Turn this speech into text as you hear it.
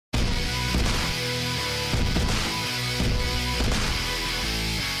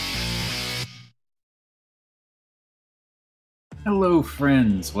Hello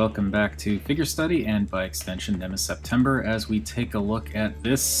friends, welcome back to Figure Study and by extension NemeSeptember as we take a look at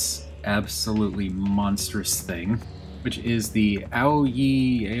this absolutely monstrous thing, which is the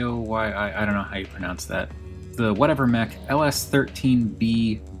AOYI, I don't know how you pronounce that, the whatever mech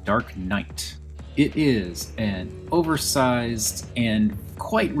LS-13B Dark Knight. It is an oversized and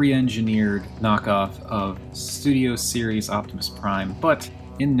quite re-engineered knockoff of Studio Series Optimus Prime, but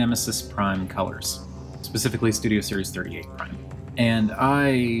in Nemesis Prime colors, specifically Studio Series 38 Prime. And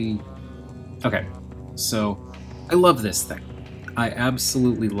okay, so I love this thing. I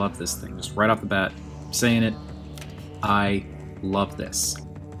absolutely love this thing. Just right off the bat, saying it, I love this.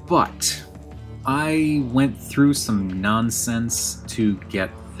 But I went through some nonsense to get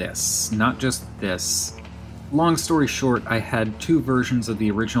this. Not just this. Long story short, I had two versions of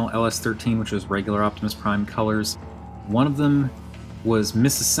the original LS-13, which was regular Optimus Prime colors. One of them was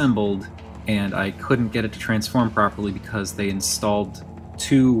misassembled, and I couldn't get it to transform properly because they installed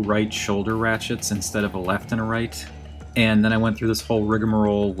two right shoulder ratchets instead of a left and a right. And then I went through this whole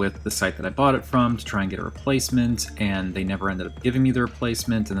rigmarole with the site that I bought it from to try and get a replacement, and they never ended up giving me the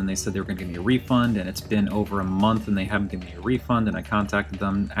replacement, and then they said they were going to give me a refund, and it's been over a month and they haven't given me a refund, and I contacted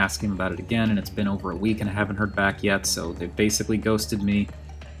them asking about it again, and it's been over a week and I haven't heard back yet, so they basically ghosted me.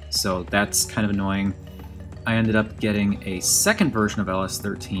 So that's kind of annoying. I ended up getting a second version of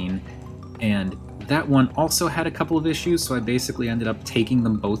LS-13, and that one also had a couple of issues, so I basically ended up taking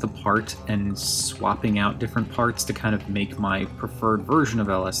them both apart and swapping out different parts to kind of make my preferred version of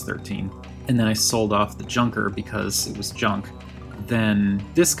LS-13. And then I sold off the junker because it was junk. Then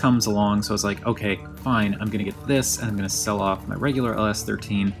this comes along, so I was like, okay, fine, I'm gonna get this, and I'm gonna sell off my regular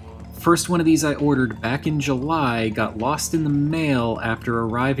LS-13. First one of these I ordered back in July, got lost in the mail after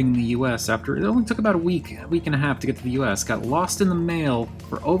arriving in the US. After it only took about a week and a half to get to the US. Got lost in the mail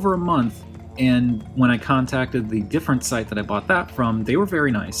for over a month. And when I contacted the different site that I bought that from, they were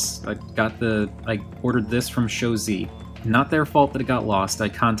very nice. I ordered this from Show Z. Not their fault that it got lost. I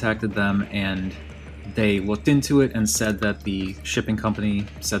contacted them and they looked into it and said that the shipping company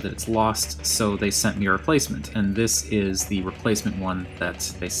said that it's lost, so they sent me a replacement. And this is the replacement one that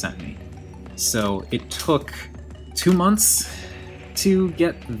they sent me. So it took 2 months to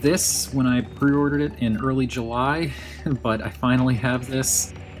get this when I pre-ordered it in early July, but I finally have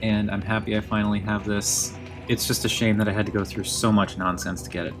this. And I'm happy I finally have this. It's just a shame that I had to go through so much nonsense to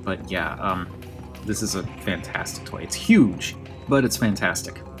get it, but yeah, this is a fantastic toy. It's huge, but it's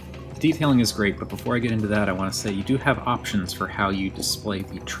fantastic. The detailing is great, but before I get into that, I want to say you do have options for how you display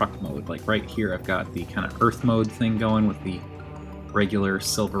the truck mode. Like right here, I've got the kind of Earth mode thing going with the regular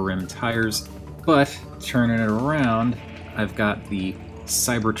silver rim tires, but turning it around, I've got the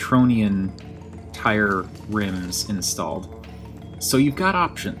Cybertronian tire rims installed. So you've got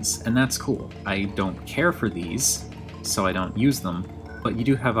options, and that's cool. I don't care for these, so I don't use them, but you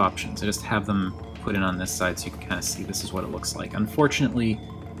do have options. I just have them put in on this side so you can kind of see this is what it looks like. Unfortunately,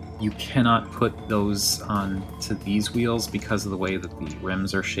 you cannot put those onto these wheels because of the way that the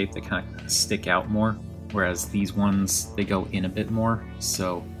rims are shaped. They kind of stick out more, whereas these ones, they go in a bit more,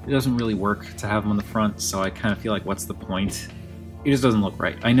 so it doesn't really work to have them on the front, so I kind of feel like what's the point? It just doesn't look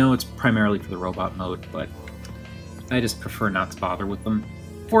right. I know it's primarily for the robot mode, but I just prefer not to bother with them.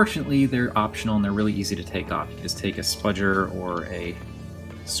 Fortunately, they're optional and they're really easy to take off. You just take a spudger or a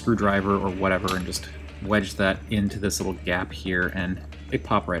screwdriver or whatever and just wedge that into this little gap here and they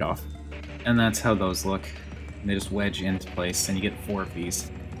pop right off. And that's how those look. And they just wedge into place and you get 4 of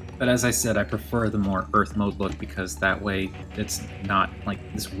these. But as I said, I prefer the more Earth mode look because that way it's not like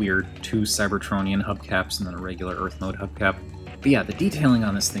this weird 2 Cybertronian hubcaps and then a regular Earth mode hubcap. But yeah, the detailing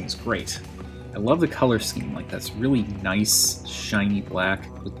on this thing is great. I love the color scheme, like that's really nice, shiny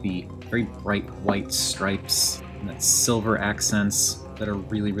black with the very bright white stripes and that silver accents that are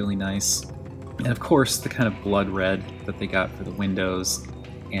really, really nice. And of course, the kind of blood red that they got for the windows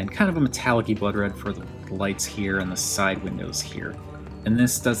and kind of a metallic-y blood red for the lights here and the side windows here. And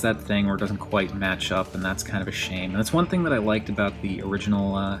this does that thing where it doesn't quite match up, and that's kind of a shame. And that's one thing that I liked about the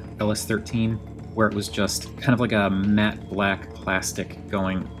original LS-13, where it was just kind of like a matte black plastic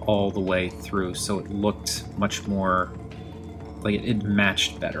going all the way through, so it looked much more like it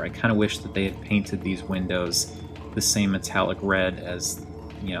matched better. I kind of wish that they had painted these windows the same metallic red as,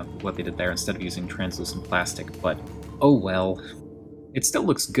 you know, what they did there instead of using translucent plastic, but oh well. It still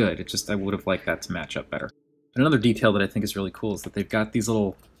looks good, it just I would have liked that to match up better. Another detail that I think is really cool is that they've got these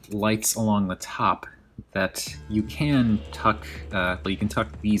little lights along the top that you can tuck, well, you can tuck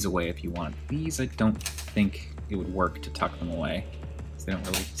these away if you want. These, I don't think it would work to tuck them away, because they don't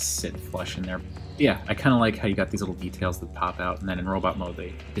really sit flush in there. But yeah, I kind of like how you got these little details that pop out, and then in robot mode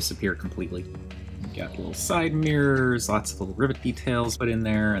they disappear completely. Got little side mirrors, lots of little rivet details put in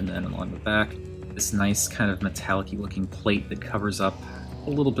there, and then along the back, this nice kind of metallic-y looking plate that covers up a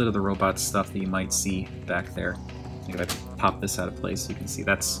little bit of the robot stuff that you might see back there. If I pop this out of place, you can see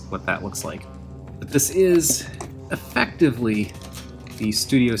that's what that looks like. But this is effectively the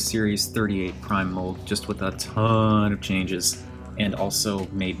Studio Series 38 Prime mold, just with a ton of changes, and also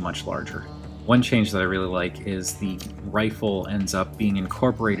made much larger. One change that I really like is the rifle ends up being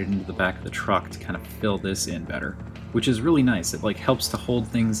incorporated into the back of the truck to kind of fill this in better, which is really nice. It like helps to hold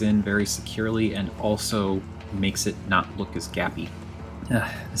things in very securely and also makes it not look as gappy.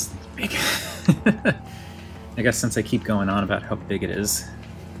 This thing's big. I guess since I keep going on about how big it is,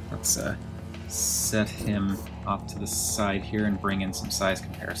 let's set him off to the side here and bring in some size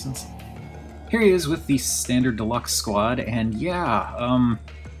comparisons. Here he is with the standard deluxe squad, and yeah.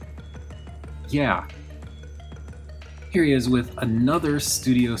 Here he is with another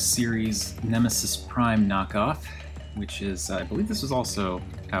Studio Series Nemesis Prime knockoff, which is, I believe this was also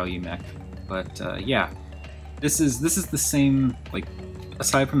AOYI Mech, but yeah. This is the same, like,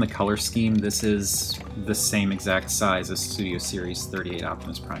 aside from the color scheme, this is the same exact size as Studio Series 38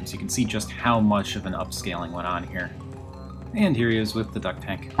 Optimus Prime, so you can see just how much of an upscaling went on here. And here he is with the duck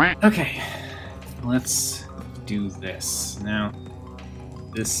tank. Okay, let's do this. Now,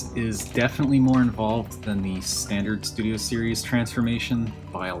 this is definitely more involved than the standard Studio Series transformation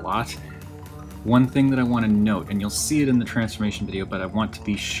by a lot. One thing that I want to note, and you'll see it in the transformation video, but I want to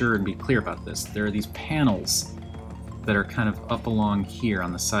be sure and be clear about this. There are these panels that are kind of up along here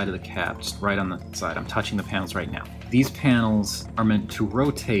on the side of the cab, just right on the side. I'm touching the panels right now. These panels are meant to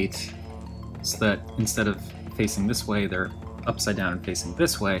rotate so that instead of facing this way, they're upside down and facing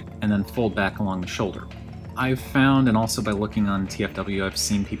this way, and then fold back along the shoulder. I've found, and also by looking on TFW, I've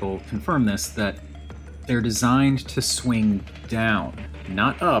seen people confirm this, that they're designed to swing down.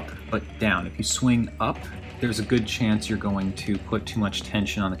 Not up, but down. If you swing up, there's a good chance you're going to put too much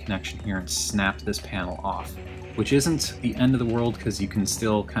tension on the connection here and snap this panel off. Which isn't the end of the world, because you can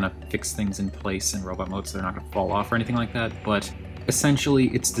still kind of fix things in place in robot mode so they're not going to fall off or anything like that, but essentially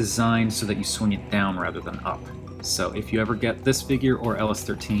it's designed so that you swing it down rather than up. So if you ever get this figure or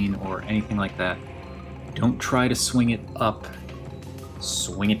LS-13 or anything like that, don't try to swing it up,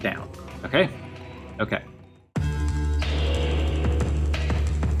 swing it down, okay? Okay.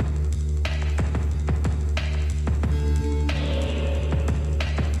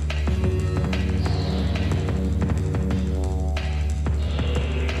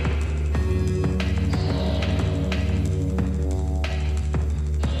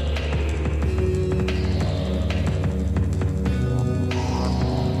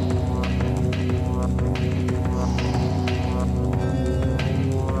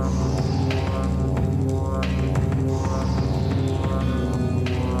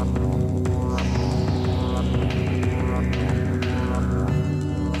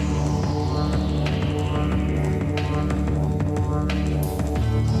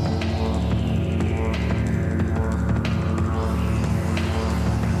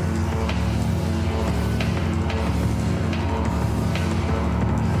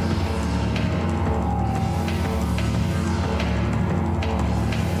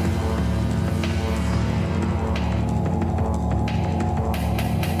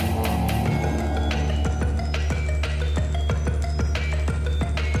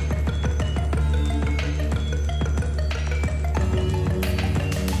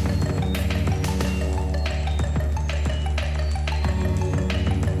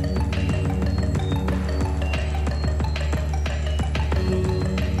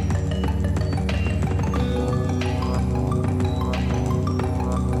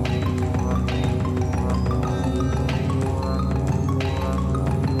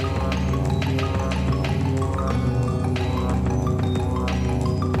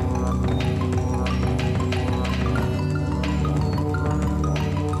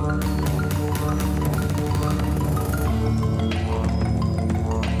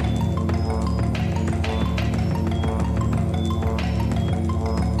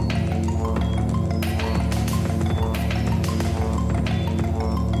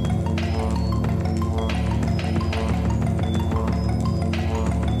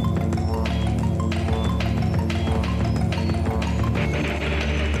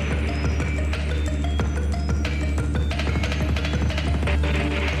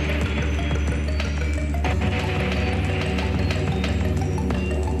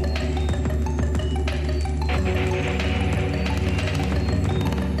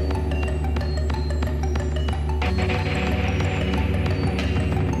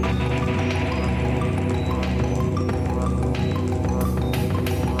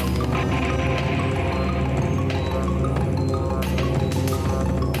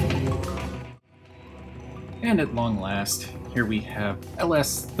 And at long last, here we have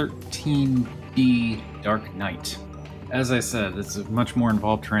LS-13B Dark Knight. As I said, it's a much more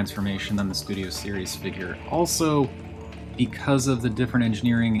involved transformation than the Studio Series figure. Also, because of the different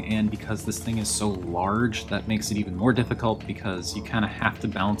engineering and because this thing is so large, that makes it even more difficult because you kind of have to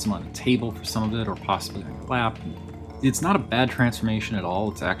balance him on a table for some of it or possibly on your lap. It's not a bad transformation at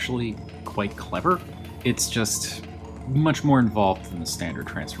all, it's actually quite clever. It's just much more involved than the standard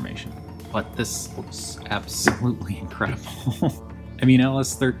transformation. But this looks absolutely incredible. I mean,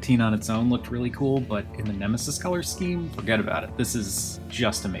 LS-13 on its own looked really cool, but in the Nemesis color scheme, forget about it. This is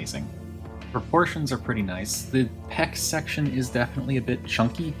just amazing. Proportions are pretty nice. The pec section is definitely a bit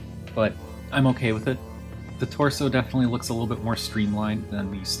chunky, but I'm okay with it. The torso definitely looks a little bit more streamlined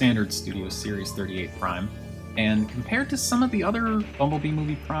than the standard Studio Series 38 Prime. And compared to some of the other Bumblebee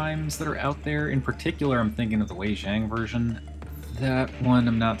movie primes that are out there, in particular I'm thinking of the Wei Zhang version, that one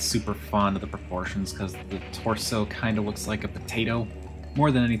I'm not super fond of the proportions because the torso kind of looks like a potato. More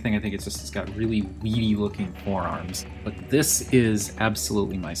than anything, I think it's got really weedy looking forearms. But this is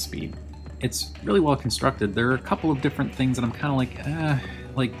absolutely my speed. It's really well constructed. There are a couple of different things that I'm kind of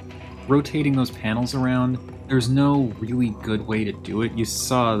like rotating those panels around. There's no really good way to do it. You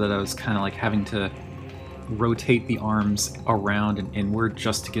saw that I was kind of like having to rotate the arms around and inward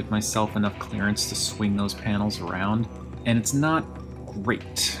just to give myself enough clearance to swing those panels around. And it's not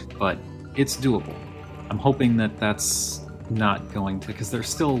great, but it's doable. I'm hoping that that's not going to, because there's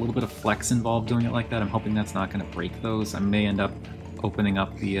still a little bit of flex involved doing it like that. I'm hoping that's not going to break those. I may end up opening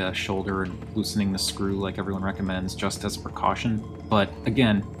up the shoulder and loosening the screw like everyone recommends just as a precaution. But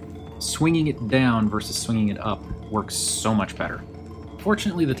again, swinging it down versus swinging it up works so much better.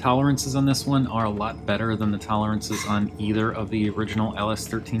 Fortunately, the tolerances on this one are a lot better than the tolerances on either of the original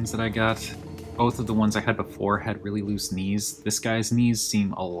LS-13s that I got. Both of the ones I had before had really loose knees. This guy's knees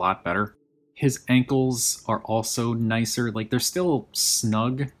seem a lot better. His ankles are also nicer. Like, they're still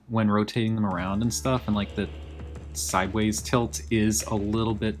snug when rotating them around and stuff, and like the sideways tilt is a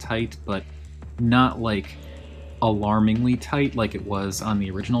little bit tight, but not like alarmingly tight like it was on the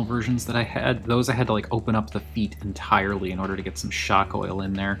original versions that I had. Those I had to like open up the feet entirely in order to get some shock oil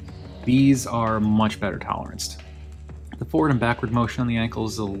in there. These are much better toleranced. The forward and backward motion on the ankle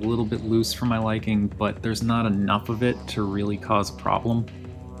is a little bit loose for my liking, but there's not enough of it to really cause a problem.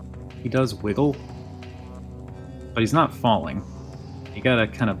 He does wiggle, but he's not falling. You gotta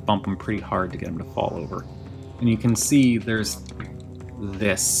kind of bump him pretty hard to get him to fall over. And you can see this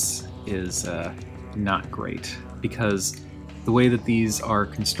is not great, because the way that these are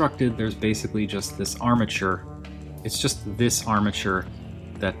constructed, there's basically just this armature. It's just this armature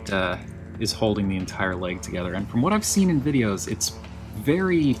that is holding the entire leg together. And from what I've seen in videos, it's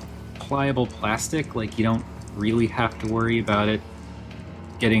very pliable plastic. Like, you don't really have to worry about it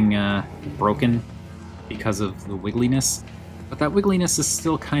getting broken because of the wiggliness. But that wiggliness is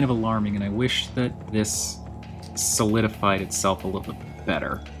still kind of alarming, and I wish that this solidified itself a little bit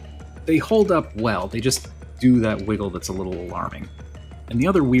better. They hold up well, they just do that wiggle that's a little alarming. And the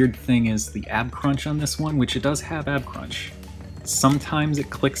other weird thing is the ab crunch on this one, which it does have ab crunch. Sometimes it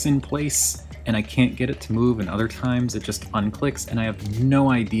clicks in place and I can't get it to move, and other times it just unclicks and I have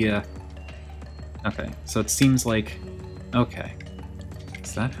no idea. Okay, so it seems like, okay.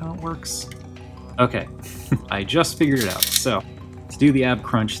 Is that how it works? Okay, I just figured it out. So, to do the ab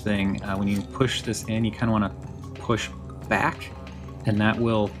crunch thing, when you push this in, you kind of want to push back, and that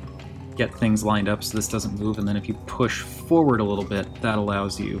will get things lined up so this doesn't move, and then if you push forward a little bit, that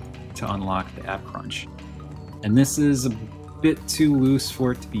allows you to unlock the ab crunch. And this is a bit too loose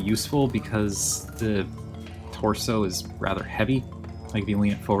for it to be useful because the torso is rather heavy. Like, if you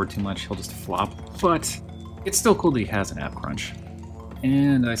lean it forward too much, he'll just flop. But it's still cool that he has an ab crunch.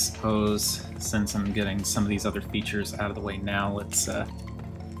 And I suppose, since I'm getting some of these other features out of the way now, let's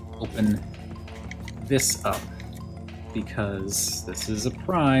open this up, because this is a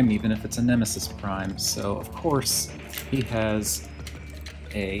Prime, even if it's a Nemesis Prime. So, of course, he has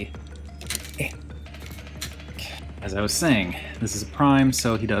as I was saying, this is a Prime,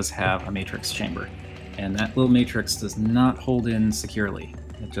 so he does have a matrix chamber. And that little matrix does not hold in securely.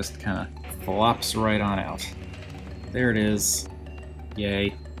 It just kind of flops right on out. There it is.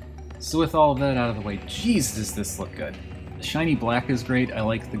 Yay. So with all of that out of the way, geez, does this look good. The shiny black is great. I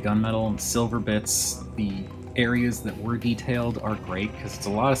like the gunmetal and silver bits. The areas that were detailed are great, because it's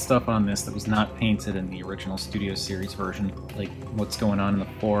a lot of stuff on this that was not painted in the original Studio Series version. Like what's going on in the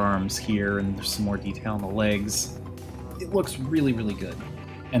forearms here, and there's some more detail on the legs. It looks really, really good.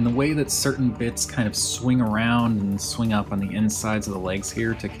 And the way that certain bits kind of swing around and swing up on the insides of the legs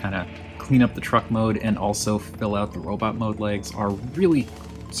here to kind of clean up the truck mode and also fill out the robot mode legs are really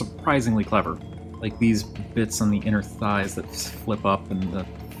surprisingly clever. like these bits on the inner thighs that flip up and the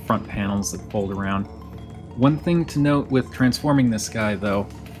front panels that fold around. One thing to note with transforming this guy, though,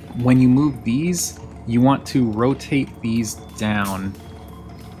 when you move these, you want to rotate these down,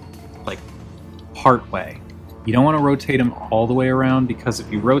 like, part way. You don't want to rotate them all the way around, because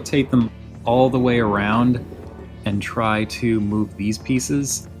if you rotate them all the way around and try to move these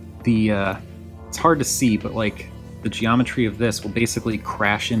pieces, it's hard to see, but like the geometry of this will basically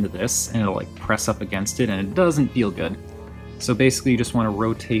crash into this and it'll like press up against it, and it doesn't feel good. So basically you just want to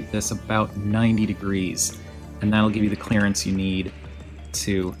rotate this about 90 degrees, and that'll give you the clearance you need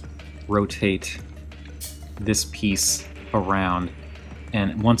to rotate this piece around.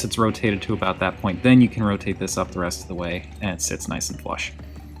 And once it's rotated to about that point, then you can rotate this up the rest of the way and it sits nice and flush.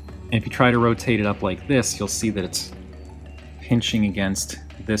 And if you try to rotate it up like this, you'll see that it's pinching against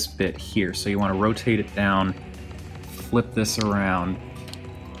this bit here. So you want to rotate it down, flip this around,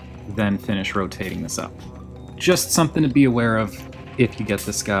 then finish rotating this up. Just something to be aware of if you get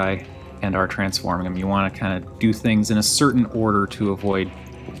this guy and are transforming him. You want to kind of do things in a certain order to avoid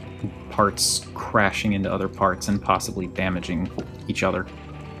parts crashing into other parts and possibly damaging each other.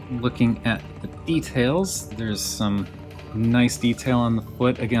 Looking at the details, there's some nice detail on the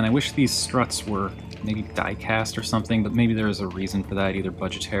foot. Again, I wish these struts were maybe die-cast or something, but maybe there's a reason for that, either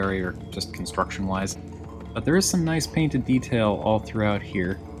budgetary or just construction-wise. But there is some nice painted detail all throughout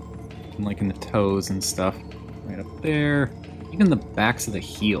here, like in the toes and stuff. Right up there. Even the backs of the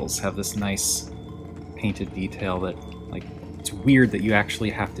heels have this nice painted detail that, like, it's weird that you actually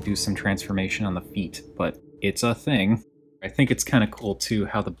have to do some transformation on the feet, but it's a thing. I think it's kind of cool, too,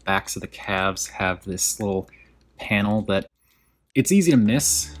 how the backs of the calves have this little panel that it's easy to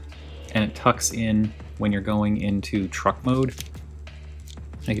miss, and it tucks in when you're going into truck mode.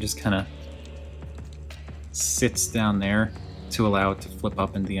 Like, it just kind of sits down there to allow it to flip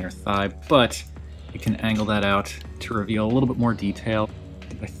up into the inner thigh, but you can angle that out to reveal a little bit more detail.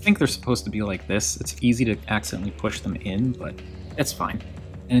 I think they're supposed to be like this. It's easy to accidentally push them in, but it's fine.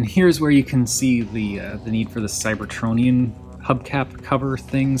 And here's where you can see the need for the Cybertronian hubcap cover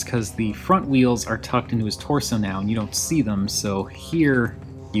things, because the front wheels are tucked into his torso now and you don't see them, so here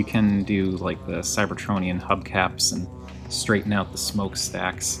you can do like the Cybertronian hubcaps and straighten out the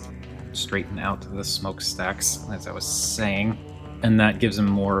smokestacks. Straighten out the smokestacks, as I was saying. And that gives him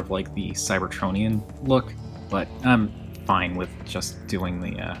more of like the Cybertronian look, but I'm fine with just doing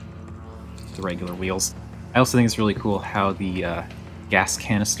the regular wheels. I also think it's really cool how the gas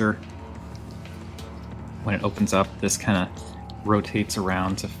canister, when it opens up, this kind of rotates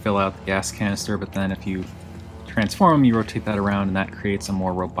around to fill out the gas canister, but then if you transform them, you rotate that around and that creates a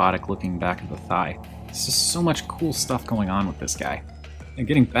more robotic looking back of the thigh. There's just so much cool stuff going on with this guy. And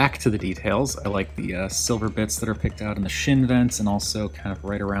getting back to the details, I like the silver bits that are picked out in the shin vents and also kind of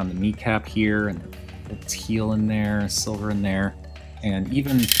right around the kneecap here, and the teal in there, silver in there, and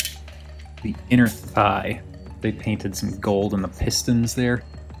even the inner thigh. They painted some gold in the pistons there.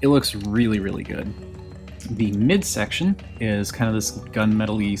 It looks really, really good. The midsection is kind of this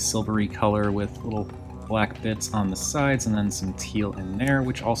gunmetal-y, silvery color with little black bits on the sides and then some teal in there,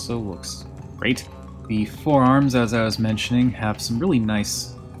 which also looks great. The forearms, as I was mentioning, have some really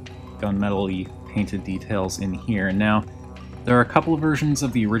nice gunmetal-y painted details in here. Now, there are a couple of versions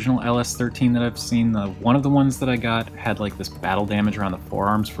of the original LS-13 that I've seen. One of the ones that I got had like this battle damage around the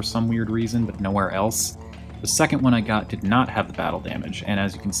forearms for some weird reason, but nowhere else. The second one I got did not have the battle damage, and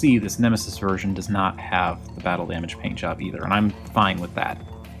as you can see, this Nemesis version does not have the battle damage paint job either, and I'm fine with that.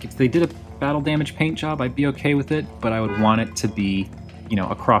 If they did a battle damage paint job, I'd be okay with it, but I would want it to be, you know,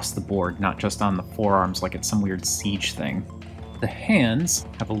 across the board, not just on the forearms like it's some weird siege thing. The hands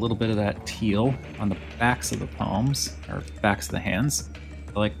have a little bit of that teal on the backs of the palms, or backs of the hands.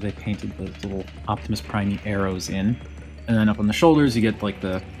 I like that they painted the little Optimus Prime arrows in. And then up on the shoulders, you get like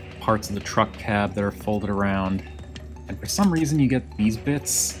the parts of the truck cab that are folded around. And for some reason, you get these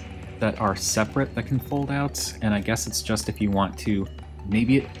bits that are separate that can fold out. And I guess it's just if you want to,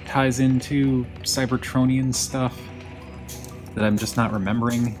 maybe it ties into Cybertronian stuff that I'm just not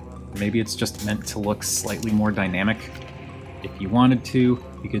remembering. Maybe it's just meant to look slightly more dynamic. If you wanted to,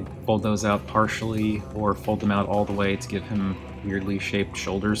 you could fold those out partially or fold them out all the way to give him weirdly shaped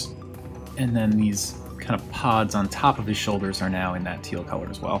shoulders. And then these kind of pods on top of his shoulders are now in that teal color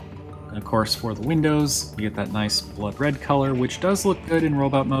as well. And of course, for the windows, you get that nice blood red color, which does look good in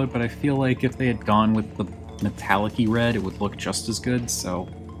robot mode, but I feel like if they had gone with the metallic-y red, it would look just as good, so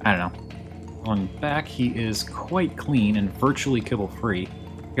I don't know. On the back, he is quite clean and virtually kibble-free.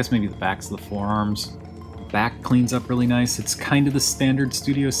 I guess maybe the backs of the forearms. The back cleans up really nice. It's kind of the standard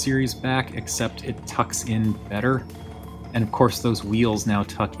Studio Series back, except it tucks in better. And of course those wheels now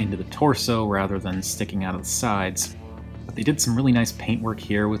tuck into the torso rather than sticking out of the sides. But they did some really nice paintwork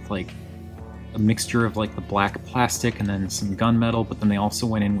here with like a mixture of like the black plastic and then some gunmetal, but then they also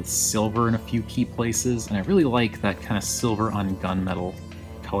went in with silver in a few key places, and I really like that kind of silver on gunmetal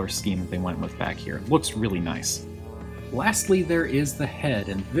color scheme that they went with back here. It looks really nice. Lastly, there is the head,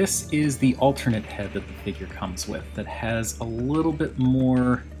 and this is the alternate head that the figure comes with that has a little bit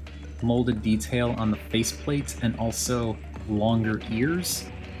more molded detail on the faceplate and also longer ears.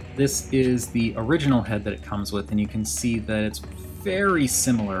 This is the original head that it comes with, and you can see that it's very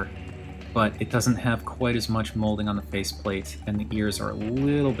similar, but it doesn't have quite as much molding on the faceplate, and the ears are a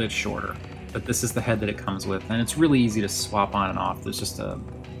little bit shorter. But this is the head that it comes with, and it's really easy to swap on and off. There's just a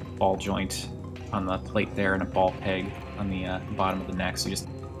ball joint on the plate there and a ball peg on the bottom of the neck, so you just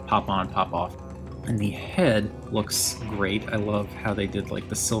pop on, pop off. And the head looks great. I love how they did like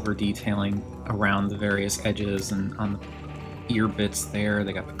the silver detailing around the various edges and on the ear bits there.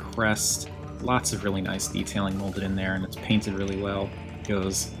 They got the crest. Lots of really nice detailing molded in there, and it's painted really well. It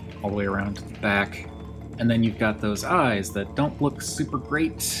goes all the way around to the back. And then you've got those eyes that don't look super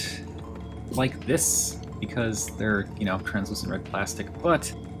great like this because they're, you know, translucent red plastic,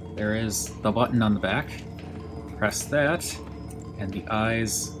 but there is the button on the back. Press that, and the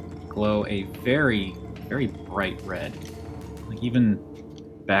eyes glow a very, very bright red. Like even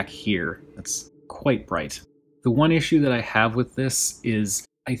back here, it's quite bright. The one issue that I have with this is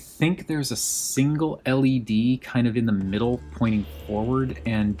I think there's a single LED kind of in the middle pointing forward,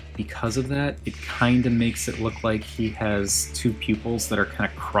 and because of that, it kind of makes it look like he has two pupils that are kind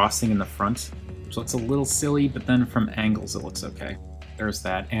of crossing in the front, which looks a little silly, but then from angles it looks okay. There's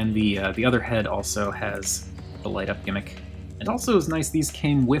that, and the other head also has the light-up gimmick. And also is nice, these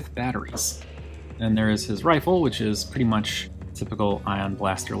came with batteries. And there is his rifle, which is pretty much typical ion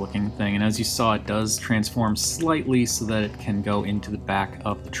blaster looking thing, and as you saw, it does transform slightly so that it can go into the back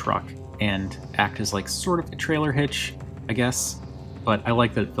of the truck and act as like sort of a trailer hitch, I guess, but I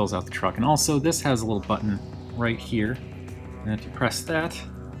like that it fills out the truck. And also this has a little button right here, and if you press that,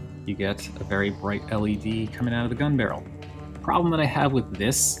 you get a very bright LED coming out of the gun barrel. The problem that I have with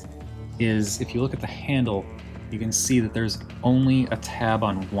this is if you look at the handle, you can see that there's only a tab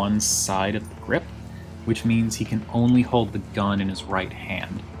on one side of the grip, which means he can only hold the gun in his right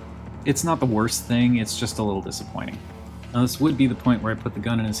hand. It's not the worst thing, it's just a little disappointing. Now this would be the point where I put the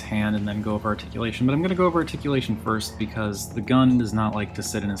gun in his hand and then go over articulation, but I'm going to go over articulation first because the gun does not like to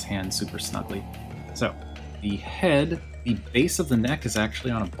sit in his hand super snugly. So, the head, the base of the neck is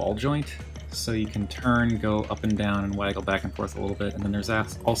actually on a ball joint, so you can turn, go up and down, and waggle back and forth a little bit, and then there's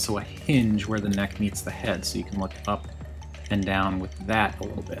also a hinge where the neck meets the head, so you can look up and down with that a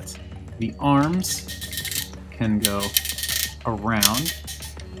little bit. The arms can go around.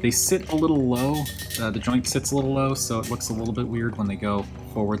 They sit a little low. The joint sits a little low, so it looks a little bit weird when they go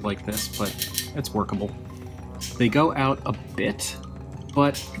forward like this, but it's workable. They go out a bit,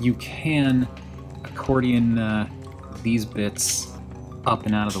 but you can accordion these bits up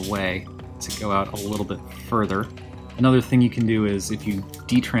and out of the way to go out a little bit further. Another thing you can do is if you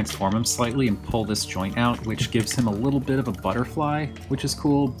de-transform him slightly and pull this joint out, which gives him a little bit of a butterfly, which is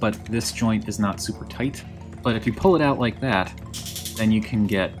cool, but this joint is not super tight. But if you pull it out like that, then you can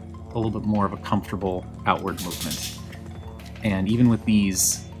get a little bit more of a comfortable outward movement. And even with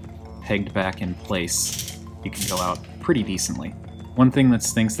these pegged back in place, you can go out pretty decently. One thing that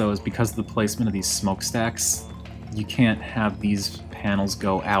stinks though is because of the placement of these smokestacks, you can't have these panels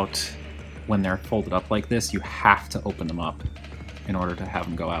go out when they're folded up like this. You have to open them up in order to have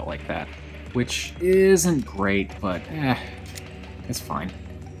them go out like that, which isn't great, but it's fine.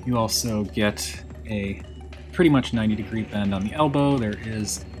 You also get a pretty much 90-degree bend on the elbow. There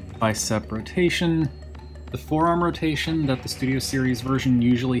is bicep rotation. The forearm rotation that the Studio Series version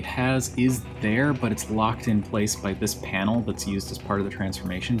usually has is there, but it's locked in place by this panel that's used as part of the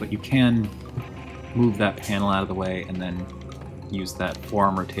transformation, but you can move that panel out of the way and then use that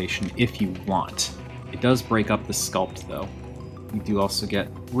forearm rotation if you want. It does break up the sculpt though. You do also get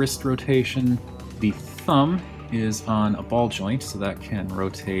wrist rotation. The thumb is on a ball joint, so that can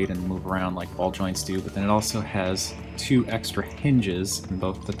rotate and move around like ball joints do, but then it also has two extra hinges in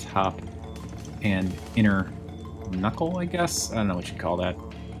both the top and inner knuckle, I guess? I don't know what you'd call that.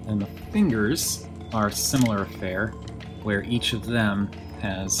 And the fingers are a similar affair, where each of them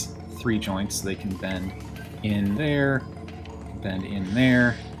has three joints, so they can bend in there, bend in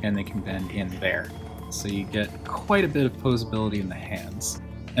there, and they can bend in there. So you get quite a bit of posability in the hands.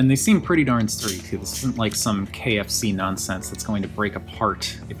 And they seem pretty darn sturdy too. This isn't like some KFC nonsense that's going to break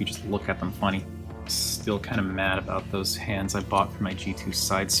apart if you just look at them funny. Still kind of mad about those hands I bought for my G2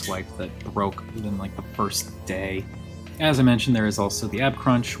 Sideswipe that broke within like the first day. As I mentioned, there is also the ab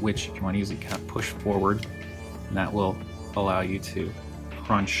crunch, which if you want to use it, you kind of push forward, and that will allow you to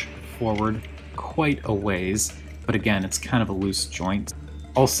crunch forward quite a ways, but again, it's kind of a loose joint.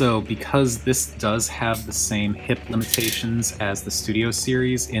 Also, because this does have the same hip limitations as the Studio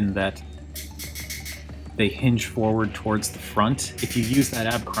series in that they hinge forward towards the front, if you use that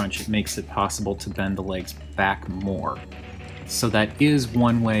ab crunch, it makes it possible to bend the legs back more. So that is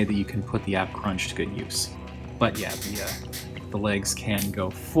one way that you can put the ab crunch to good use. But yeah, the legs can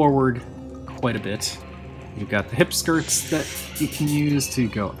go forward quite a bit. You've got the hip skirts that you can use to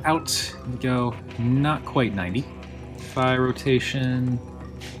go out and go not quite 90. Thigh rotation.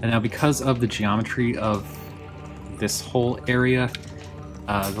 And now because of the geometry of this whole area,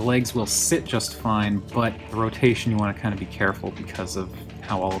 the legs will sit just fine, but the rotation you want to kind of be careful because of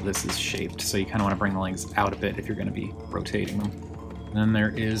how all of this is shaped. So you kind of want to bring the legs out a bit if you're going to be rotating them. And then there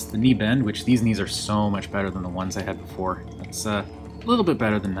is the knee bend, which these knees are so much better than the ones I had before. It's a little bit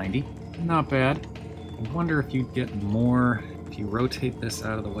better than 90. Not bad. I wonder if you'd get more if you rotate this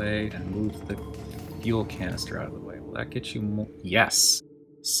out of the way and move the fuel canister out of the way. Will that get you more? Yes.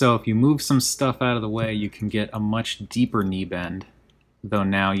 So if you move some stuff out of the way, you can get a much deeper knee bend, though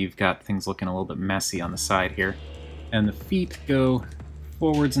now you've got things looking a little bit messy on the side here. And the feet go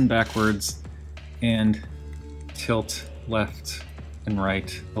forwards and backwards and tilt left and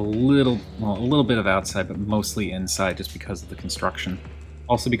right, a little bit of outside, but mostly inside just because of the construction.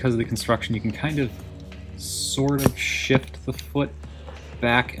 Also because of the construction, you can kind of sort of shift the foot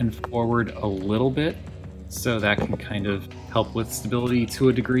back and forward a little bit, so that can kind of help with stability to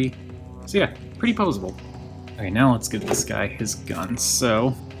a degree. So yeah, pretty posable. Okay, now let's give this guy his gun.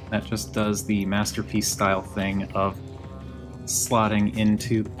 So that just does the Masterpiece style thing of slotting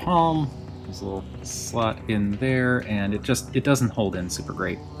into the palm. There's a little slot in there, and it doesn't hold in super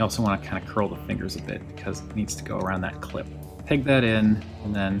great. You also want to kind of curl the fingers a bit because it needs to go around that clip. Peg that in,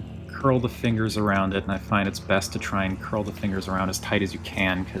 and then curl the fingers around it, and I find it's best to try and curl the fingers around as tight as you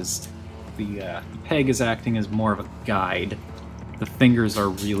can because the peg is acting as more of a guide. The fingers are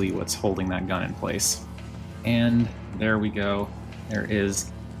really what's holding that gun in place. And there we go. There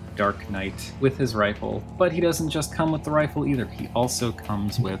is Dark Knight with his rifle, but he doesn't just come with the rifle either. He also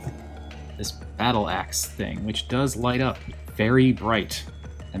comes with this battle axe thing, which does light up very bright.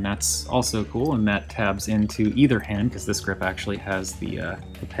 And that's also cool, and that tabs into either hand, because this grip actually has the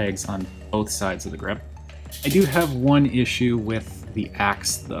pegs on both sides of the grip. I do have one issue with the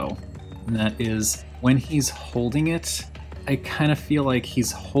axe, though, and that is when he's holding it, I kind of feel like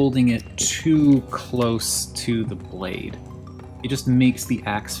he's holding it too close to the blade. It just makes the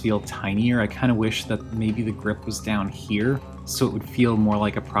axe feel tinier. I kind of wish that maybe the grip was down here, so it would feel more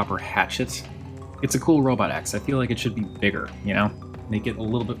like a proper hatchet. It's a cool robot axe. I feel like it should be bigger, you know? Make it a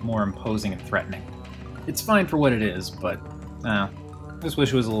little bit more imposing and threatening. It's fine for what it is, but I just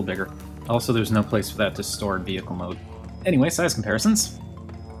wish it was a little bigger. Also, there's no place for that to store in vehicle mode. Anyway, size comparisons.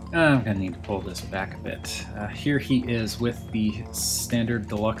 I'm gonna need to pull this back a bit. Here he is with the standard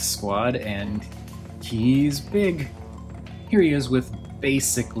deluxe squad, and he's big. Here he is with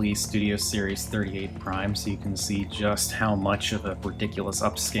basically Studio Series 38 Prime, so you can see just how much of a ridiculous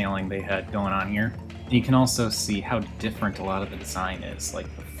upscaling they had going on here. And you can also see how different a lot of the design is.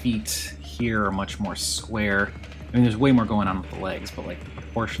 Like, the feet here are much more square. I mean, there's way more going on with the legs, but like the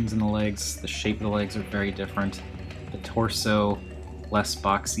proportions in the legs, the shape of the legs are very different. The torso, less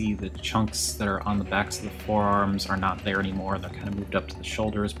boxy. The chunks that are on the backs of the forearms are not there anymore. They're kind of moved up to the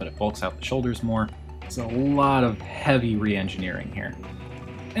shoulders, but it bulks out the shoulders more. It's a lot of heavy re-engineering here.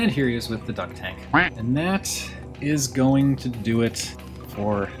 And here he is with the duck tank. And that is going to do it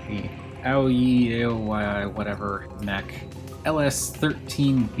for the AOYI whatever Mech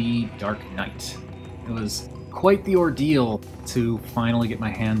LS-13B Dark Knight. It was quite the ordeal to finally get my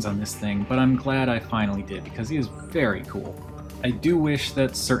hands on this thing, but I'm glad I finally did because he is very cool. I do wish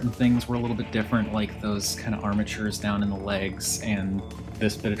that certain things were a little bit different, like those kind of armatures down in the legs and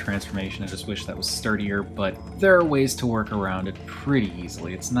this bit of transformation. I just wish that was sturdier, but there are ways to work around it pretty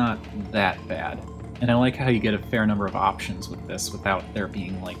easily. It's not that bad. And I like how you get a fair number of options with this without there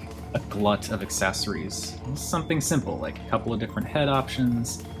being like a glut of accessories. Something simple, like a couple of different head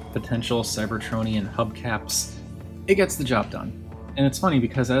options, potential Cybertronian hubcaps. It gets the job done. And it's funny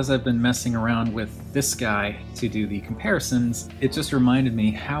because as I've been messing around with this guy to do the comparisons, it just reminded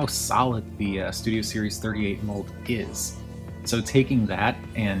me how solid the Studio Series 38 mold is. So taking that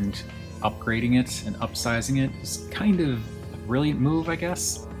and upgrading it and upsizing it is kind of a brilliant move, I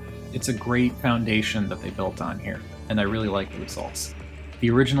guess. It's a great foundation that they built on here, and I really like the results. The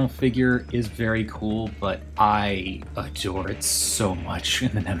original figure is very cool, but I adore it so much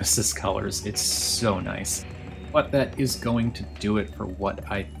in the Nemesis colors. It's so nice. But that is going to do it for what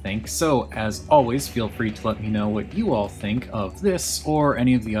I think. So, as always, feel free to let me know what you all think of this or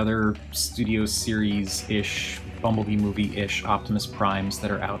any of the other Studio Series-ish, Bumblebee movie-ish Optimus Primes that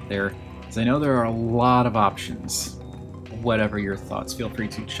are out there, because I know there are a lot of options. Whatever your thoughts, feel free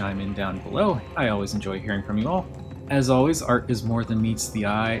to chime in down below. I always enjoy hearing from you all. As always, art is more than meets the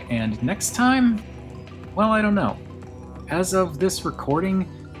eye, and next time, well, I don't know. As of this recording,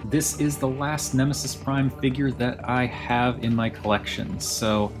 this is the last Nemesis Prime figure that I have in my collection,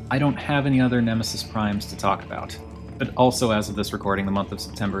 so I don't have any other Nemesis Primes to talk about. But also, as of this recording, the month of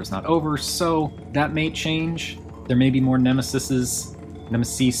September is not over, so that may change. There may be more Nemesis,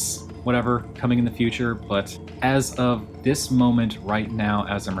 whatever, coming in the future, but as of this moment right now,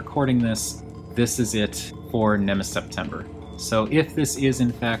 as I'm recording this, this is it for NemeSeptember. So if this is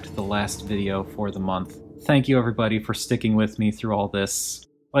in fact the last video for the month, thank you everybody for sticking with me through all this.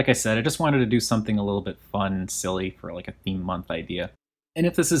 Like I said, I just wanted to do something a little bit fun and silly for like a theme month idea. And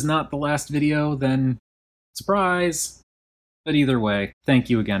if this is not the last video, then surprise! But either way, thank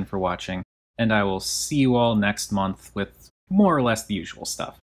you again for watching, and I will see you all next month with more or less the usual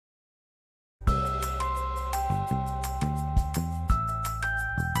stuff.